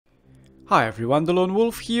Hi everyone,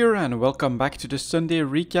 delonewolf here and welcome back to the Sunday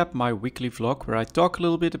recap, my weekly vlog where I talk a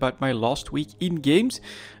little bit about my last week in games.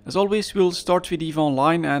 As always, we'll start with EVE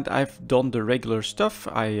Online and I've done the regular stuff.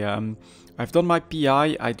 I've done my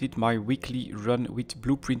PI, I did my weekly run with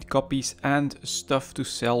blueprint copies and stuff to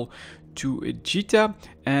sell to Jita,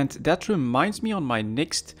 and that reminds me on my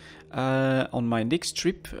next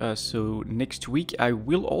trip, so next week I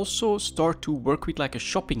will also start to work with like a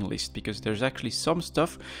shopping list, because there's actually some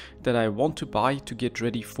stuff that I want to buy to get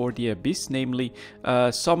ready for the Abyss, namely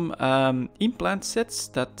some implant sets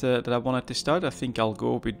that I want to test out. I think I'll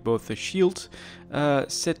go with both a shield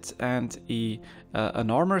set and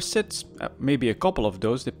an armor set, maybe a couple of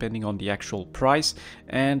those depending on the actual price,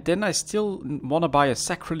 and then I still want to buy a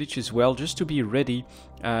sacrilege as well, just to be ready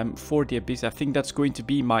for the Abyss. I think that's going to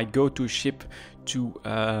be my go-to ship to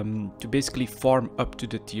basically farm up to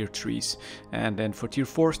the tier 3s, and then for tier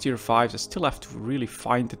 4s, tier 5s, I still have to really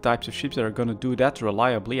find the types of ships that are going to do that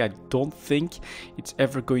reliably. I don't think it's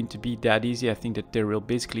ever going to be that easy. I think that there will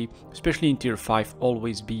basically, especially in tier 5,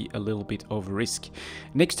 always be a little bit of risk.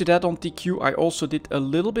 Next to that on TQ, I also did a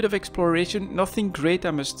little bit of exploration, nothing great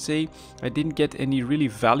I must say. I didn't get any really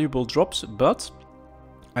valuable drops, but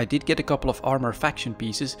I did get a couple of armor faction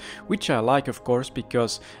pieces, which I like, of course,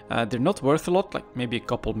 because they're not worth a lot, like maybe a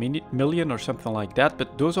couple million or something like that,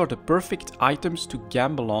 but those are the perfect items to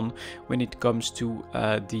gamble on when it comes to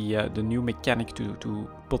the new mechanic to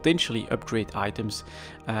potentially upgrade items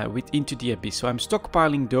into the Abyss. So I'm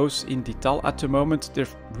stockpiling those in detail at the moment.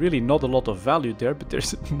 There's really not a lot of value there, but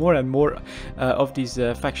there's more and more of these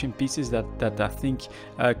faction pieces that I think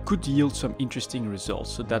could yield some interesting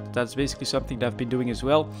results. So that's basically something that I've been doing as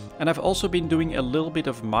well. And I've also been doing a little bit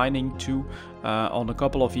of mining too on a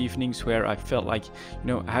couple of evenings where I felt like, you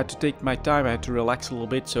know, I had to take my time, I had to relax a little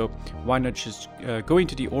bit, so why not just go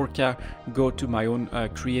into the Orca, go to my own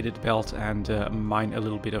created belt and mine a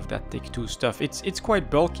little bit of that Tech 2 stuff. It's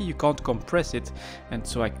quite bulky, you can't compress it, and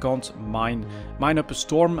so I can't mine up a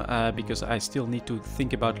storm because I still need to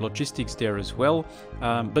think about logistics there as well,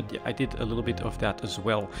 but yeah, I did a little bit of that as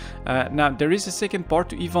well. Now there is a second part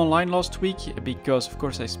to EVE Online last week, because of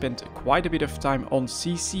course I spent quite a bit of time on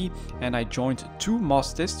CC and I joined 2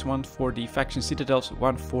 mass tests, one for the faction citadels,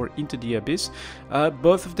 one for Into the Abyss.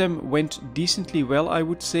 Both of them went decently well, I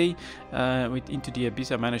would say. With Into the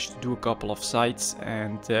Abyss I managed to do a couple of sites,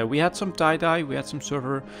 and we had some tie-dye, we had some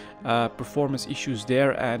server performance issues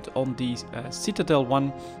there, and on the Citadel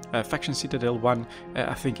one, faction Citadel one,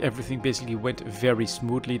 I think everything basically went very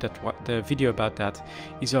smoothly. The video about that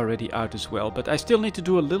is already out as well, but I still need to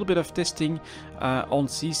do a little bit of testing on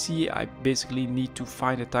CC. I basically need to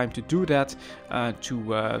find a time to do that,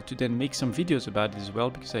 to then make some videos about it as well,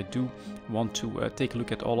 because I do want to take a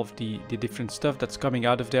look at all of the different stuff that's coming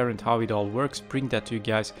out of there and how it all works, bring that to you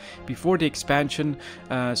guys before the expansion.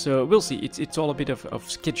 So we'll see, it's all a bit of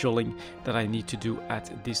scheduling that I need to do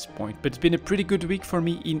at this point, but it's been a pretty good week for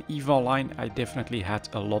me in EVE Online. I definitely had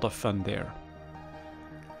a lot of fun there.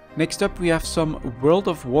 Next up we have some World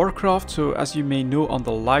of Warcraft. So as you may know, on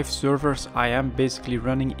the live servers I am basically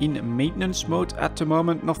running in maintenance mode at the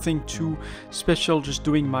moment, nothing too special, just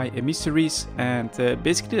doing my emissaries, and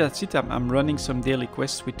basically that's it. I'm running some daily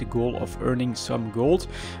quests with the goal of earning some gold.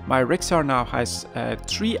 My Rexar now has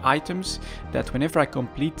 3 items that whenever I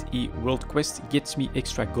complete a world quest gets me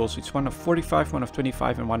extra gold. So it's one of 45, one of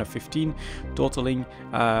 25 and one of 15, totaling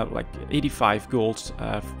like 85 gold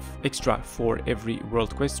extra for every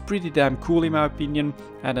world quest. Pretty damn cool in my opinion,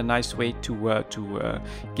 and a nice way to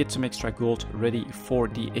get some extra gold ready for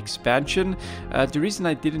the expansion. The reason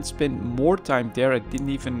I didn't spend more time there, I didn't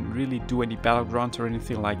even really do any battlegrounds or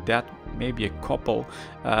anything like that, maybe a couple,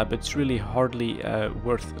 but it's really hardly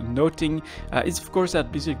worth noting, is of course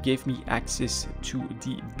that Blizzard gave me access to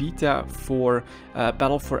the beta for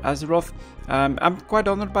Battle for Azeroth. I'm quite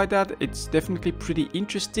honored by that. It's definitely pretty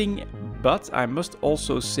interesting, but I must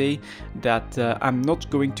also say that I'm not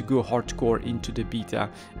going to go hardcore into the beta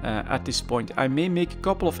at this point. I may make a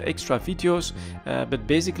couple of extra videos, but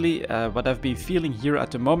basically what I've been feeling here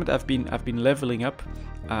at the moment, I've been leveling up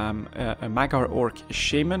a Magar Orc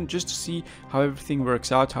Shaman, just to see how everything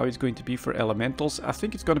works out, how it's going to be for elementals. I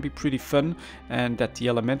think it's going to be pretty fun, and that the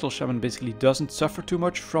elemental shaman basically doesn't suffer too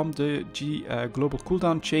much from the global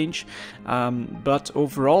cooldown change. But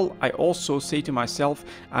overall, I also say to myself,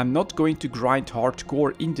 I'm not going to grind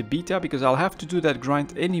hardcore in the beta, because I'll have to do that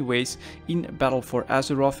grind anyways in Battle for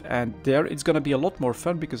Azeroth, and there it's going to be a lot more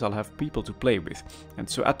fun because I'll have people to play with. And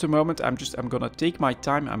so at the moment I'm going to take my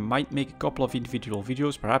time. I might make a couple of individual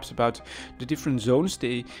videos perhaps about the different zones.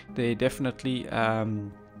 They definitely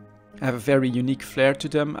have a very unique flair to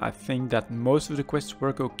them. I think that most of the quests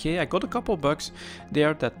work okay. I got a couple bugs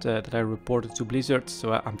there that I reported to Blizzard,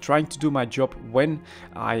 so I'm trying to do my job when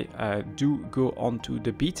I do go onto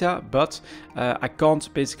the beta, but I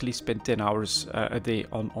can't basically spend 10 hours a day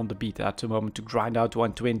on the beta at the moment to grind out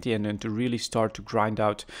 120 and then to really start to grind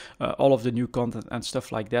out all of the new content and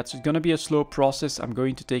stuff like that. So it's gonna be a slow process. I'm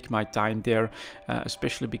going to take my time there,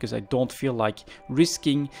 especially because I don't feel like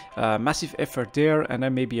risking massive effort there and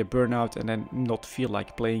then maybe a burnout and then not feel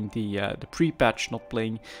like playing the pre-patch, not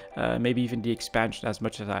playing maybe even the expansion as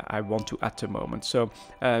much as I want to at the moment. So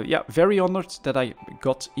yeah, very honored that I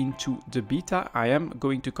got into the beta. I am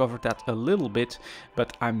going to cover that a little bit,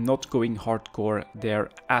 but I'm not going hardcore there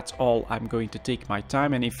at all. I'm going to take my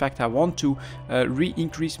time, and in fact I want to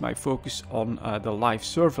re-increase my focus on the live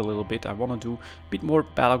serve a little bit. I want to do a bit more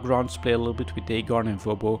battlegrounds, play a little bit with Dagon and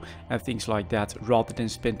Vobo and things like that, rather than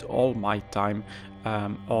spend all my time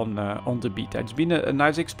on the beta. It's been a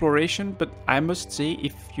nice exploration, but I must say,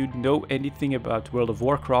 if you know anything about World of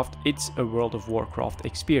Warcraft, it's a World of Warcraft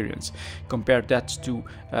experience. Compare that to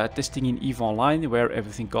testing in EVE Online, where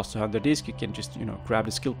everything costs 100 disk. You can just, you know, grab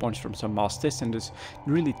the skill points from some mass tests and just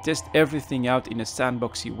really test everything out in a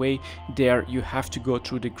sandboxy way. There you have to go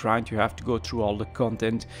through the grind, you have to go through all the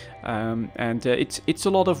content, and it's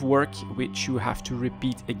a lot of work which you have to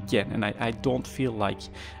repeat again, and I don't feel like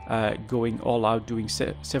going all out doing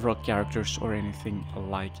several characters or anything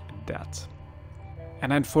like that.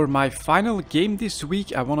 And then for my final game this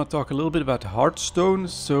week, I want to talk a little bit about Hearthstone.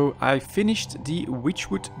 So I finished the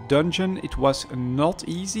Witchwood dungeon. It was not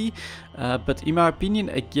easy, but in my opinion,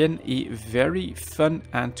 again, a very fun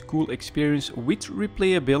and cool experience with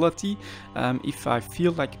replayability. If I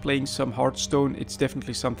feel like playing some Hearthstone, it's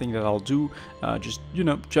definitely something that I'll do. Just, you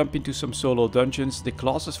know, jump into some solo dungeons. The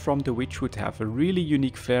classes from the Witchwood have a really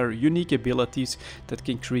unique flair, unique abilities that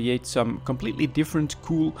can create some completely different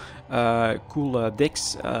cool decks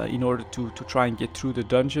in order to try and get through the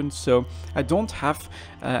dungeon. So I don't have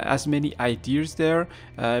as many ideas there,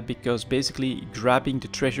 because basically grabbing the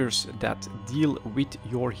treasures that deal with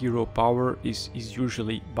your hero power is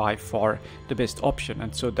usually by far the best option,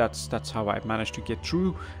 and so that's how I managed to get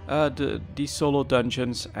through these solo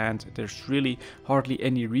dungeons, and there's really hardly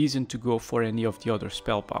any reason to go for any of the other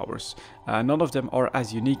spell powers. None of them are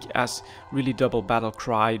as unique as really double battle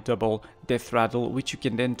cry, double death rattle, which you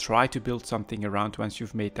can then try to build something around once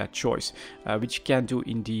you've made that choice, which you can do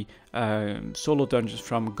in the solo dungeons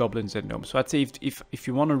from Goblins and Gnomes. So I'd say if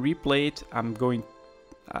you want to replay it,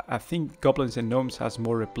 I think Goblins and Gnomes has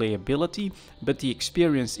more replayability, but the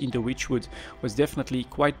experience in the Witchwood was definitely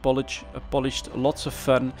quite polished, lots of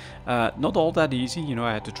fun, not all that easy. You know,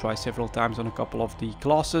 I had to try several times on a couple of the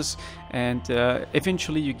classes, and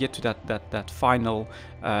eventually you get to that final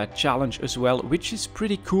challenge as well, which is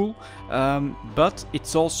pretty cool, but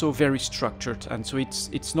it's also very structured, and so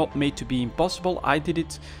it's not made to be impossible. I did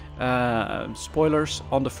it, spoilers,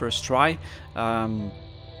 on the first try.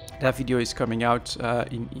 That video is coming out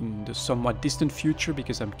in the somewhat distant future,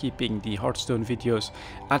 because I'm keeping the Hearthstone videos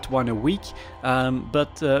at one a week.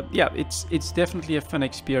 Yeah, it's definitely a fun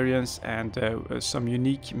experience, and some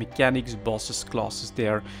unique mechanics, bosses, classes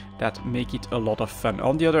there that make it a lot of fun.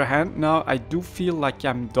 On the other hand, now I do feel like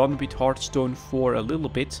I'm done with Hearthstone for a little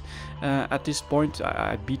bit. At this point,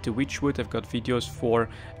 I beat the Witchwood. I've got videos for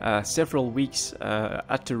several weeks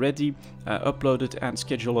at the ready, uploaded and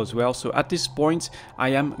scheduled as well. So at this point, I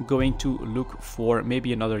am going to look for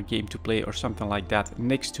maybe another game to play or something like that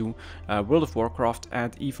next to World of Warcraft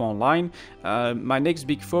and EVE Online. My next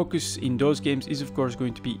big focus in those games is of course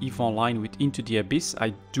going to be EVE Online with Into the Abyss.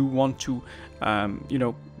 I do want to, you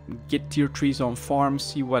know, get tier 3s on farms,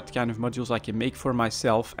 see what kind of modules I can make for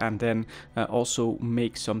myself, and then also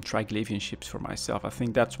make some Triglavian ships for myself. I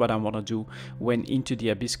think that's what I want to do when Into the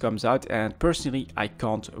Abyss comes out, and personally I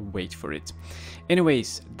can't wait for it.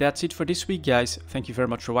 Anyways, that's it for this week, guys. Thank you very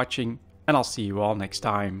much for watching, and I'll see you all next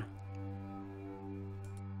time.